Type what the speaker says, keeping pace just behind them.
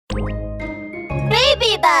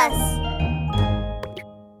Baby bus!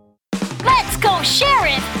 Let's go,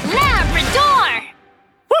 Sheriff Labrador!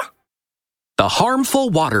 The harmful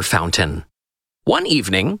water fountain. One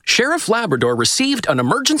evening, Sheriff Labrador received an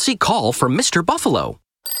emergency call from Mr. Buffalo.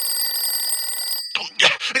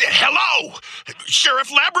 Hello,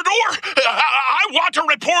 Sheriff Labrador. I want to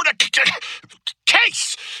report a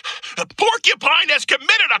case. A porcupine has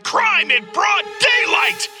committed a crime in broad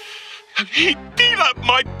daylight. He beat up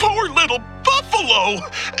my poor little buffalo,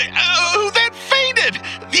 who then fainted.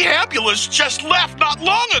 The ambulance just left not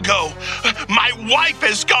long ago. My wife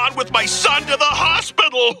has gone with my son to the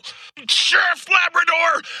hospital. Sheriff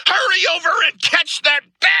Labrador, hurry over and catch that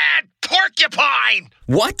bad porcupine.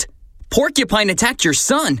 What? Porcupine attacked your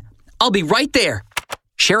son? I'll be right there.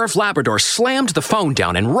 Sheriff Labrador slammed the phone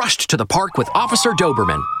down and rushed to the park with Officer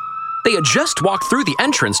Doberman. They had just walked through the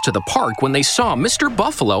entrance to the park when they saw Mr.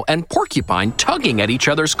 Buffalo and Porcupine tugging at each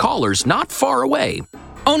other's collars not far away.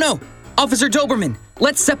 Oh no! Officer Doberman,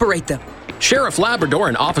 let's separate them. Sheriff Labrador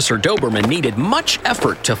and Officer Doberman needed much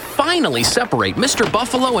effort to finally separate Mr.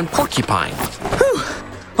 Buffalo and Porcupine. Whew!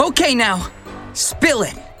 Okay now, spill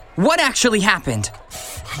it. What actually happened?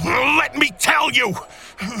 Let me tell you.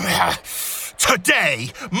 Today,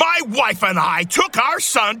 my wife and I took our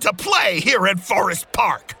son to play here in Forest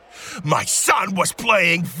Park. My son was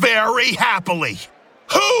playing very happily.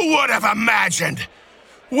 Who would have imagined?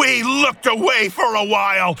 We looked away for a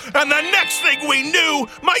while, and the next thing we knew,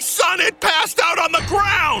 my son had passed out on the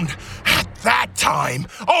ground. At that time,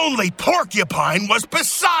 only Porcupine was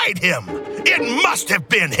beside him. It must have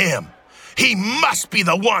been him. He must be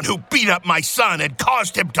the one who beat up my son and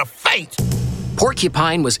caused him to faint.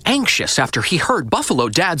 Porcupine was anxious after he heard Buffalo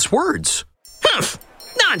Dad's words. Humph!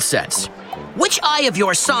 Nonsense! Which eye of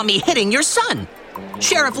yours saw me hitting your son?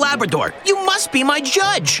 Sheriff Labrador, you must be my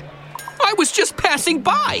judge. I was just passing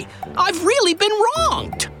by. I've really been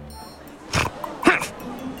wronged.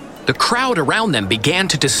 The crowd around them began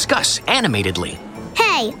to discuss animatedly.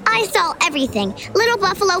 Hey, I saw everything. Little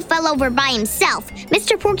Buffalo fell over by himself.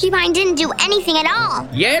 Mr. Porcupine didn't do anything at all.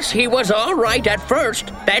 Yes, he was all right at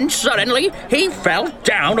first. Then suddenly, he fell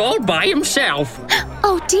down all by himself.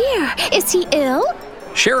 Oh dear, is he ill?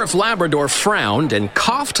 Sheriff Labrador frowned and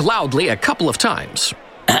coughed loudly a couple of times.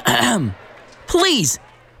 Please,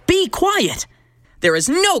 be quiet. There is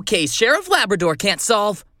no case Sheriff Labrador can't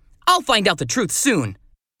solve. I'll find out the truth soon.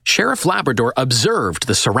 Sheriff Labrador observed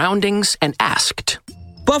the surroundings and asked,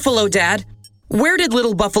 Buffalo Dad, where did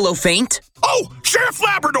little Buffalo faint? Oh, Sheriff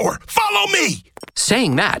Labrador, follow me!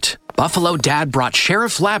 Saying that, Buffalo Dad brought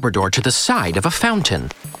Sheriff Labrador to the side of a fountain.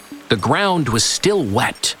 The ground was still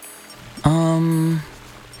wet.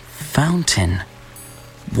 Fountain.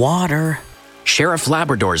 Water. Sheriff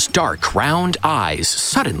Labrador's dark, round eyes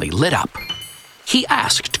suddenly lit up. He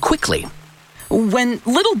asked quickly, When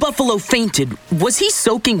little Buffalo fainted, was he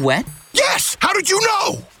soaking wet? Yes! How did you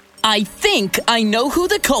know? I think I know who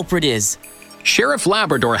the culprit is. Sheriff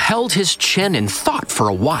Labrador held his chin in thought for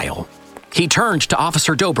a while. He turned to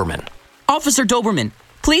Officer Doberman. Officer Doberman,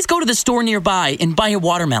 please go to the store nearby and buy a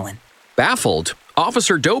watermelon. Baffled,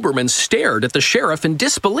 Officer Doberman stared at the sheriff in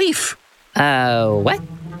disbelief. What?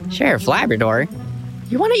 Sheriff Labrador?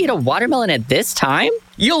 You want to eat a watermelon at this time?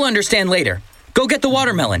 You'll understand later. Go get the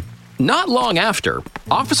watermelon. Not long after,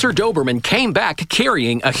 Officer Doberman came back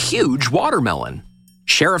carrying a huge watermelon.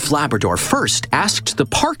 Sheriff Labrador first asked the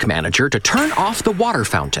park manager to turn off the water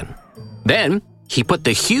fountain. Then, he put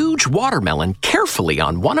the huge watermelon carefully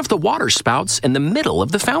on one of the water spouts in the middle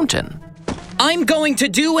of the fountain. I'm going to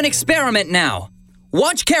do an experiment now.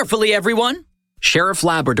 Watch carefully, everyone. Sheriff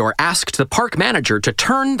Labrador asked the park manager to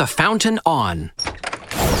turn the fountain on.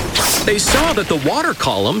 They saw that the water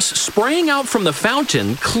columns spraying out from the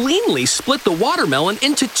fountain cleanly split the watermelon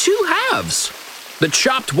into two halves. The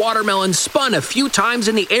chopped watermelon spun a few times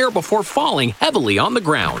in the air before falling heavily on the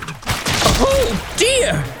ground. Oh,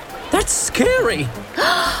 dear! That's scary.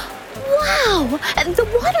 Wow!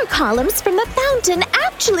 The water columns from the fountain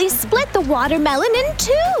actually split the watermelon in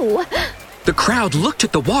two. The crowd looked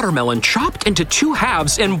at the watermelon chopped into two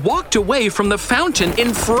halves and walked away from the fountain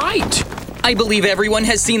in fright. I believe everyone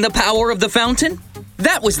has seen the power of the fountain.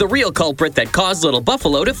 That was the real culprit that caused little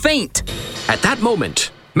Buffalo to faint. At that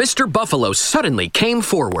moment, Mr. Buffalo suddenly came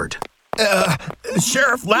forward.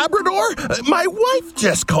 Sheriff Labrador? My wife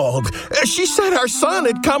just called. She said our son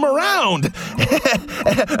had come around.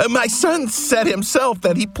 My son said himself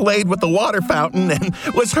that he played with the water fountain and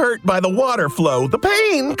was hurt by the water flow. The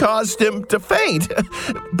pain caused him to faint.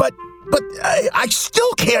 But I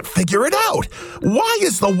still can't figure it out. Why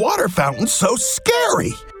is the water fountain so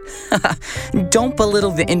scary? Don't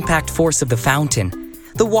belittle the impact force of the fountain.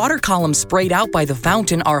 The water columns sprayed out by the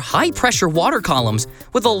fountain are high-pressure water columns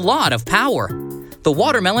with a lot of power. The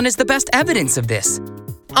watermelon is the best evidence of this.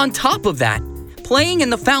 On top of that, playing in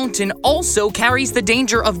the fountain also carries the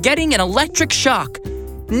danger of getting an electric shock.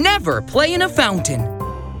 Never play in a fountain.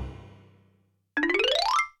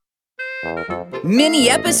 Mini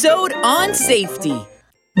episode on safety.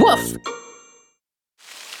 Woof!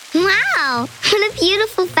 Wow, what a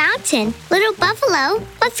beautiful fountain. Little Buffalo,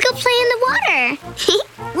 let's go play in the water.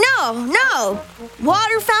 No.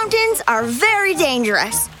 Water fountains are very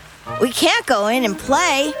dangerous. We can't go in and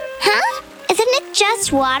play. Huh? Isn't it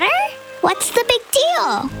just water? What's the big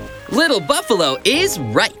deal? Little Buffalo is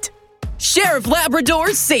right. Sheriff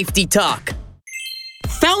Labrador's Safety Talk.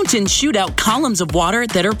 Fountains shoot out columns of water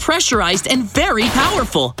that are pressurized and very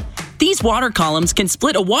powerful. These water columns can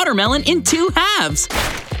split a watermelon in 2 halves.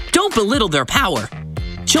 Don't belittle their power.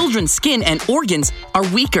 Children's skin and organs are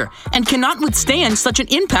weaker and cannot withstand such an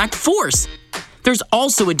impact force. There's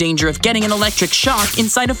also a danger of getting an electric shock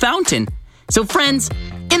inside a fountain. So friends,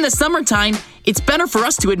 in the summertime, it's better for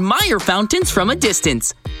us to admire fountains from a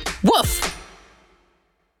distance. Woof!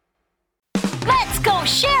 Let's go,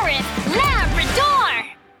 Sheriff Labrador!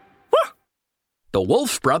 The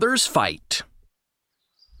Wolf Brothers fight.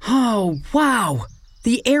 Oh, wow!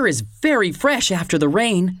 The air is very fresh after the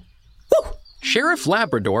rain. Woo! Sheriff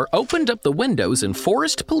Labrador opened up the windows in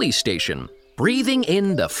Forest Police Station, breathing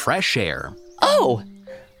in the fresh air. Oh!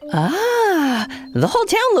 The whole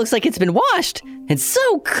town looks like it's been washed. It's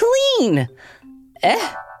so clean.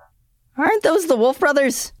 Aren't those the Wolf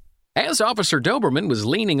Brothers? As Officer Doberman was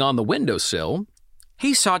leaning on the windowsill,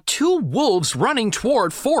 he saw 2 wolves running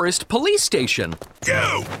toward Forest Police Station.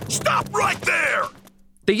 You! Stop right there!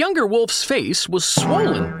 The younger wolf's face was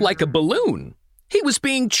swollen like a balloon. He was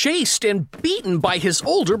being chased and beaten by his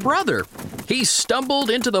older brother. He stumbled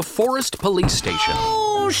into the Forest Police Station.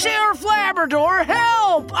 Oh, Sheriff Labrador,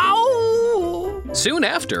 help! Oh! Soon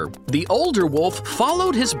after, the older wolf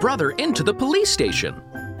followed his brother into the police station.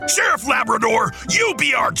 Sheriff Labrador, you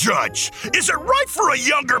be our judge. Is it right for a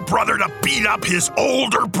younger brother to beat up his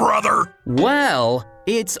older brother? Well,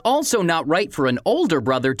 it's also not right for an older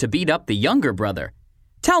brother to beat up the younger brother.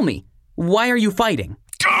 Tell me, why are you fighting?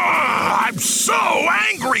 I'm so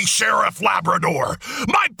angry, Sheriff Labrador.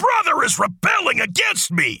 My brother is rebelling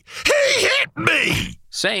against me. He hit me.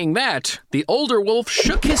 Saying that, the older wolf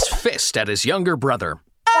shook his fist at his younger brother.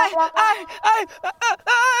 I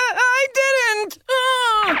didn't!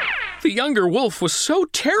 The younger wolf was so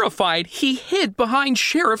terrified he hid behind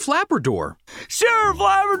Sheriff Labrador. Sheriff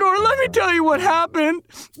Labrador, let me tell you what happened.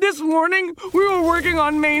 This morning, we were working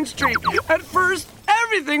on Main Street. At first,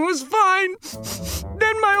 everything was fine.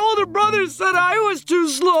 Then my older brother said I was too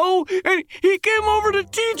slow, and he came over to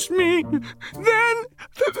teach me. Then,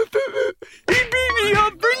 he beat me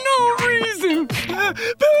up for no reason.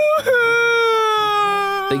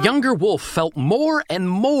 The younger wolf felt more and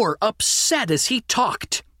more upset as he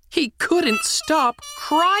talked. He couldn't stop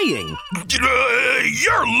crying.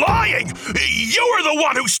 You're lying! You were the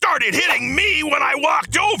one who started hitting me when I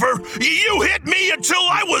walked over. You hit me until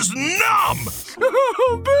I was numb.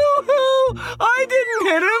 Oh, boo-hoo! I didn't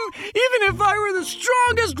hit him. Even if I were the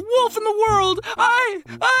strongest wolf in the world, I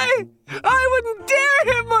wouldn't dare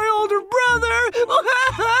hit my older brother.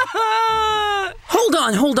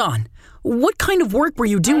 Hold on. What kind of work were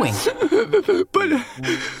you doing?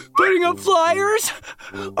 Putting up flyers.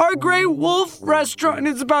 Our Grey Wolf restaurant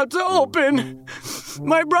is about to open.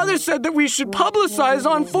 My brother said that we should publicize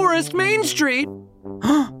on Forest Main Street.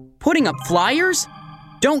 Putting up flyers?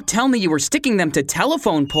 Don't tell me you were sticking them to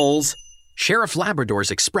telephone poles. Sheriff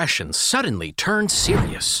Labrador's expression suddenly turned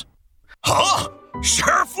serious. Huh?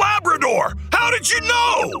 Sheriff Labrador, how did you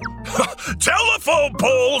know? Telephone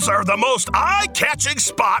poles are the most eye-catching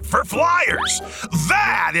spot for flyers.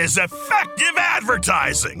 That is effective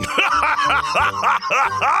advertising.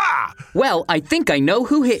 Well, I think I know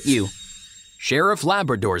who hit you. Sheriff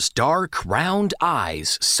Labrador's dark, round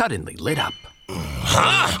eyes suddenly lit up.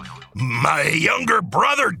 Huh? My younger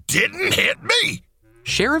brother didn't hit me?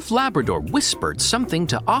 Sheriff Labrador whispered something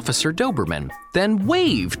to Officer Doberman, then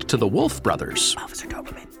waved to the Wolf Brothers. Officer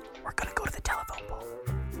Doberman, we're gonna go to the telephone pole.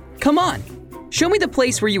 Come on, show me the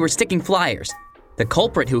place where you were sticking flyers. The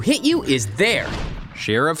culprit who hit you is there.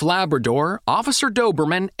 Sheriff Labrador, Officer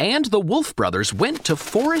Doberman, and the Wolf Brothers went to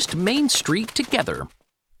Forest Main Street together.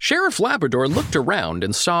 Sheriff Labrador looked around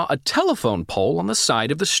and saw a telephone pole on the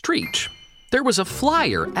side of the street. There was a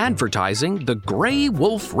flyer advertising the Grey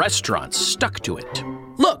Wolf restaurant stuck to it.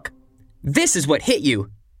 Look, this is what hit you.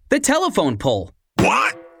 The telephone pole.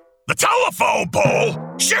 What? The telephone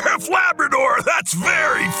pole? Sheriff Labrador, that's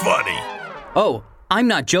very funny. Oh, I'm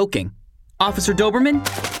not joking. Officer Doberman,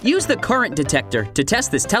 use the current detector to test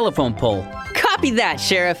this telephone pole. Copy that,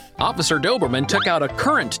 Sheriff. Officer Doberman took out a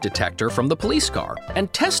current detector from the police car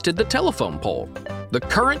and tested the telephone pole. The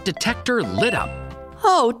current detector lit up.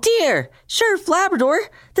 Oh dear, Sheriff Labrador,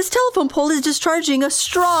 this telephone pole is discharging a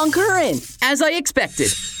strong current. As I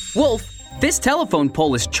expected. Wolf, this telephone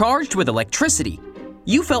pole is charged with electricity.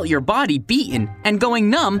 You felt your body beaten and going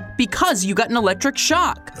numb because you got an electric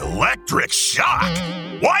shock. Electric shock?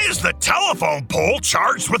 Why is the telephone pole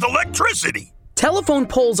charged with electricity? Telephone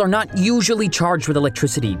poles are not usually charged with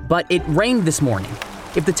electricity, but it rained this morning.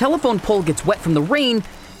 If the telephone pole gets wet from the rain,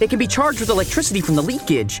 they can be charged with electricity from the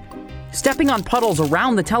leakage. Stepping on puddles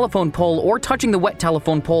around the telephone pole or touching the wet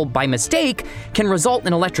telephone pole by mistake can result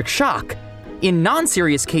in electric shock. In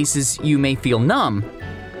non-serious cases, you may feel numb.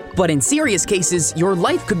 But in serious cases, your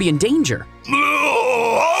life could be in danger.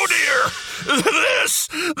 Oh dear!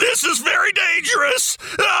 This is very dangerous!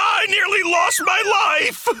 I nearly lost my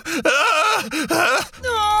life!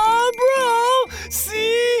 Oh, bro!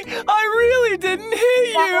 See? I really didn't hit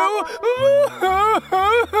you!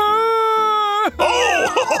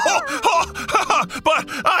 But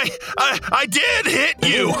I did hit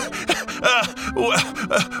you!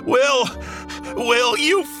 Will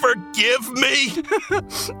you forgive me?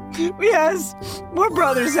 Yes, we're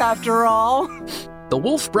brothers after all. The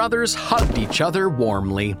Wolf brothers hugged each other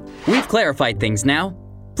warmly. We've clarified things now.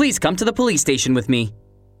 Please come to the police station with me.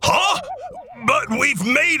 Huh? But we've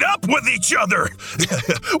made up with each other.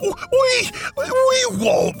 We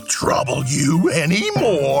won't trouble you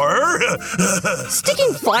anymore.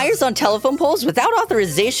 Sticking flyers on telephone poles without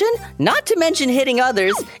authorization, not to mention hitting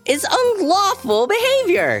others, is unlawful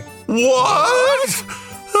behavior. What?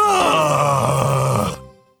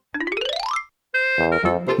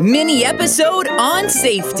 Mini episode on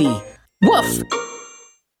safety. Woof!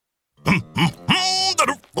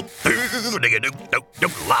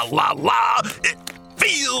 La la la. It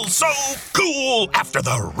feels so cool after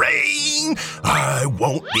the rain. I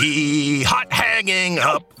won't be hot hanging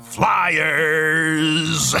up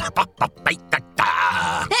flyers. Hey,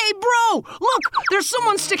 bro! Look, there's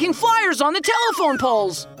someone sticking flyers on the telephone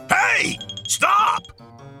poles. Hey, stop!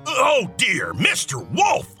 Oh dear, Mr.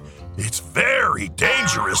 Wolf. It's very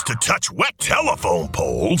dangerous to touch wet telephone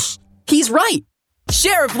poles. He's right.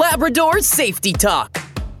 Sheriff Labrador's Safety Talk.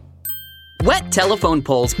 Wet telephone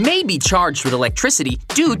poles may be charged with electricity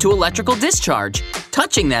due to electrical discharge.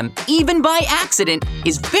 Touching them, even by accident,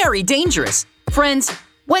 is very dangerous. Friends,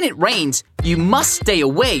 when it rains, you must stay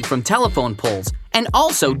away from telephone poles and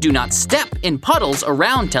also do not step in puddles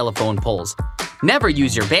around telephone poles. Never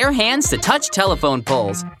use your bare hands to touch telephone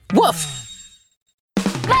poles. Woof!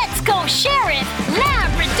 Let's go, Sheriff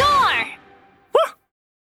Labrador!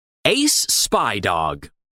 Ace Spy Dog.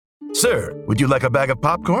 Sir, would you like a bag of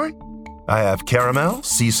popcorn? I have caramel,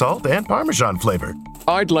 sea salt, and Parmesan flavor.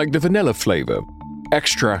 I'd like the vanilla flavor.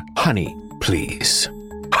 Extra honey, please.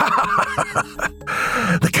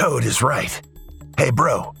 The code is right. Hey,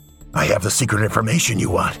 bro, I have the secret information you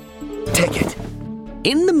want. Take it.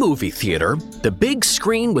 In the movie theater, the big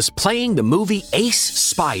screen was playing the movie Ace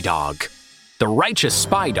Spy Dog. The righteous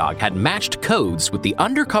spy dog had matched codes with the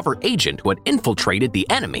undercover agent who had infiltrated the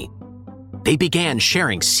enemy. They began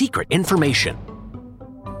sharing secret information.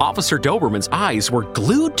 Officer Doberman's eyes were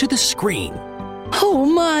glued to the screen. Oh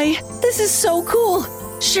my, this is so cool.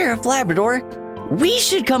 Sheriff Labrador, we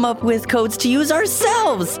should come up with codes to use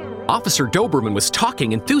ourselves. Officer Doberman was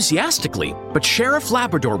talking enthusiastically, but Sheriff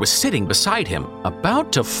Labrador was sitting beside him,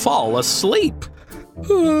 about to fall asleep.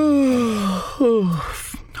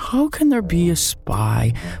 How can there be a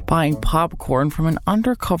spy buying popcorn from an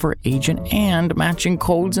undercover agent and matching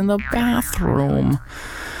codes in the bathroom?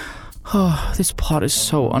 Oh, this plot is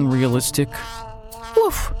so unrealistic.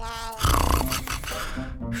 Woof.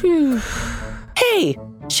 Phew. Hey,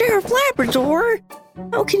 Sheriff Labrador,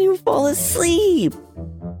 how can you fall asleep?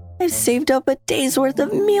 I've saved up a day's worth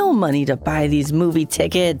of meal money to buy these movie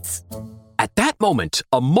tickets. At that moment,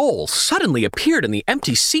 a mole suddenly appeared in the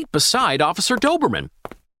empty seat beside Officer Doberman.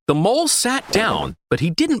 The mole sat down, but he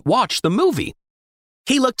didn't watch the movie.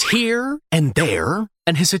 He looked here and there,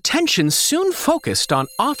 and his attention soon focused on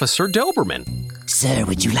Officer Doberman. Sir,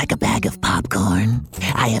 would you like a bag of popcorn?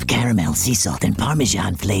 I have caramel, sea salt, and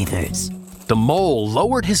Parmesan flavors. The mole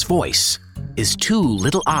lowered his voice, his two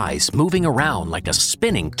little eyes moving around like a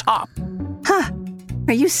spinning top. Huh,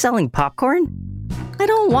 are you selling popcorn? I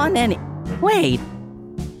don't want any. Wait,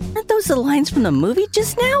 aren't those the lines from the movie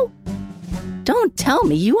just now? Don't tell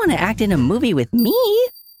me you want to act in a movie with me.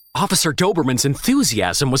 Officer Doberman's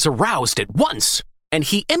enthusiasm was aroused at once, and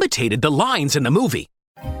he imitated the lines in the movie.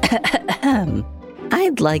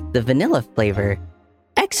 I'd like the vanilla flavor.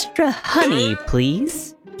 Extra honey,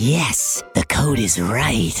 please. Yes, the code is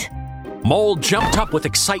right. Mole jumped up with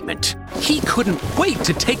excitement. He couldn't wait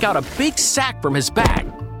to take out a big sack from his bag.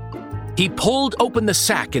 He pulled open the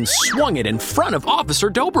sack and swung it in front of Officer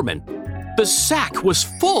Doberman. The sack was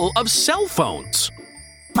full of cell phones.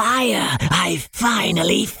 Fire, I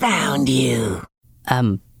finally found you.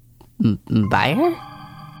 Buyer?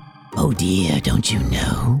 Oh dear, don't you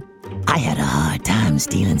know? I had a hard time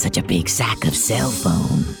stealing such a big sack of cell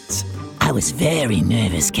phones. I was very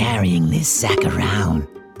nervous carrying this sack around.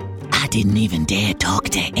 I didn't even dare talk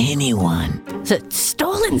to anyone.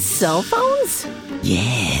 Stolen cell phones?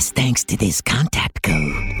 Yes, thanks to this contact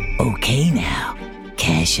code. Okay now,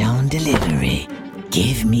 cash on delivery.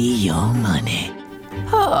 Give me your money.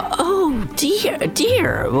 Oh,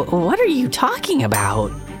 dear. What are you talking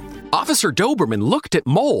about? Officer Doberman looked at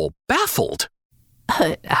Mole, baffled.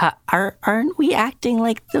 Aren't we acting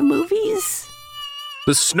like the movies?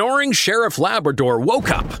 The snoring Sheriff Labrador woke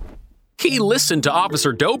up. He listened to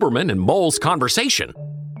Officer Doberman and Mole's conversation.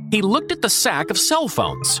 He looked at the sack of cell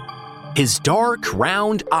phones. His dark,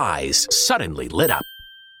 round eyes suddenly lit up.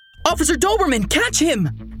 Officer Doberman, catch him!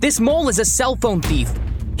 This mole is a cell phone thief.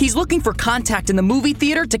 He's looking for contact in the movie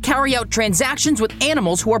theater to carry out transactions with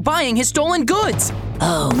animals who are buying his stolen goods.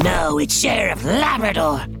 Oh no, it's Sheriff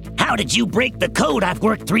Labrador. How did you break the code I've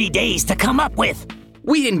worked 3 days to come up with?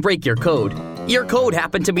 We didn't break your code. Your code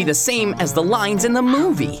happened to be the same as the lines in the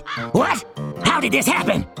movie. What? How did this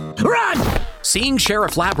happen? Run! Seeing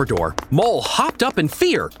Sheriff Labrador, Mole hopped up in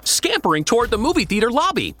fear, scampering toward the movie theater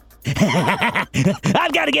lobby.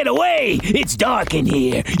 I've got to get away. It's dark in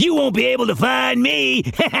here. You won't be able to find me.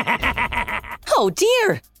 Oh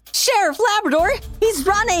dear! Sheriff Labrador, he's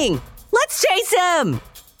running! Let's chase him!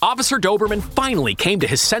 Officer Doberman finally came to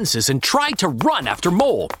his senses and tried to run after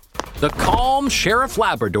Mole. The calm Sheriff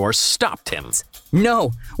Labrador stopped him.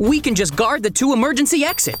 No, we can just guard the 2 emergency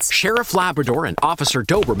exits. Sheriff Labrador and Officer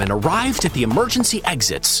Doberman arrived at the emergency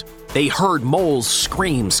exits. They heard Mole's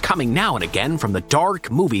screams coming now and again from the dark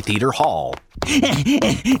movie theater hall.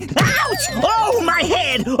 Ouch! Oh, my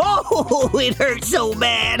head! Oh, it hurts so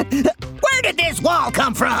bad. Where did this wall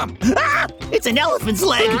come from? Ah, it's an elephant's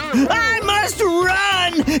leg. I must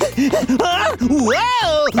run!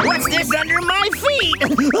 Whoa! What's this under my feet?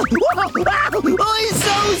 Oh, it's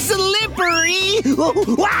so slippery!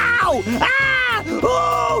 Wow! Ah!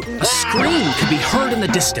 Oh! A scream could be heard in the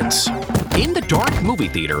distance. In the dark movie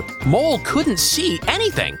theater, Mole couldn't see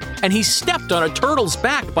anything, and he stepped on a turtle's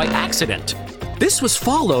back by accident. This was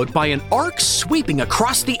followed by an arc sweeping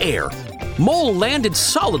across the air. Mole landed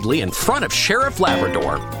solidly in front of Sheriff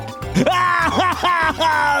Labrador.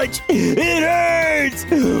 Ouch! It hurts!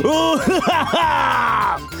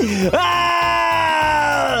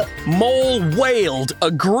 Mole wailed,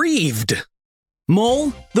 aggrieved.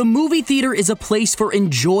 Mole, the movie theater is a place for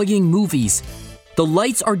enjoying movies. The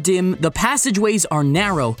lights are dim, the passageways are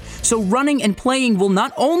narrow, so running and playing will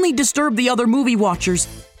not only disturb the other movie watchers,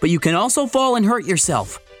 but you can also fall and hurt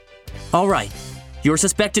yourself. All right, you're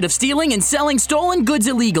suspected of stealing and selling stolen goods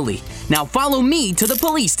illegally. Now follow me to the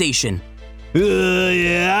police station.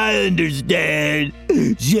 Yeah, I understand,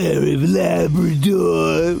 Sheriff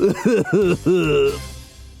Labrador.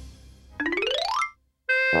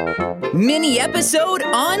 Mini episode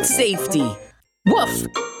on safety. Woof.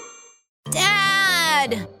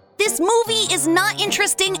 Dad! This movie is not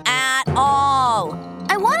interesting at all.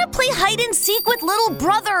 I want to play hide and seek with little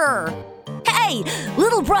brother. Hey,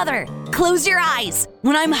 little brother, close your eyes.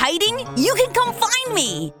 When I'm hiding, you can come find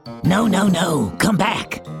me. No. Come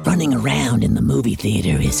back. Running around in the movie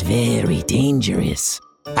theater is very dangerous.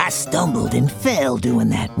 I stumbled and fell doing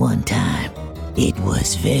that one time. It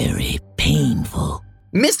was very painful.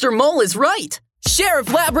 Mr. Mole is right.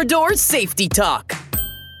 Sheriff Labrador's Safety Talk.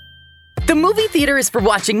 The movie theater is for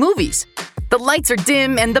watching movies. The lights are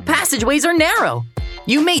dim and the passageways are narrow.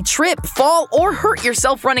 You may trip, fall, or hurt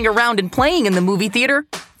yourself running around and playing in the movie theater.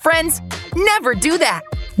 Friends, never do that.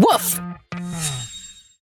 Woof!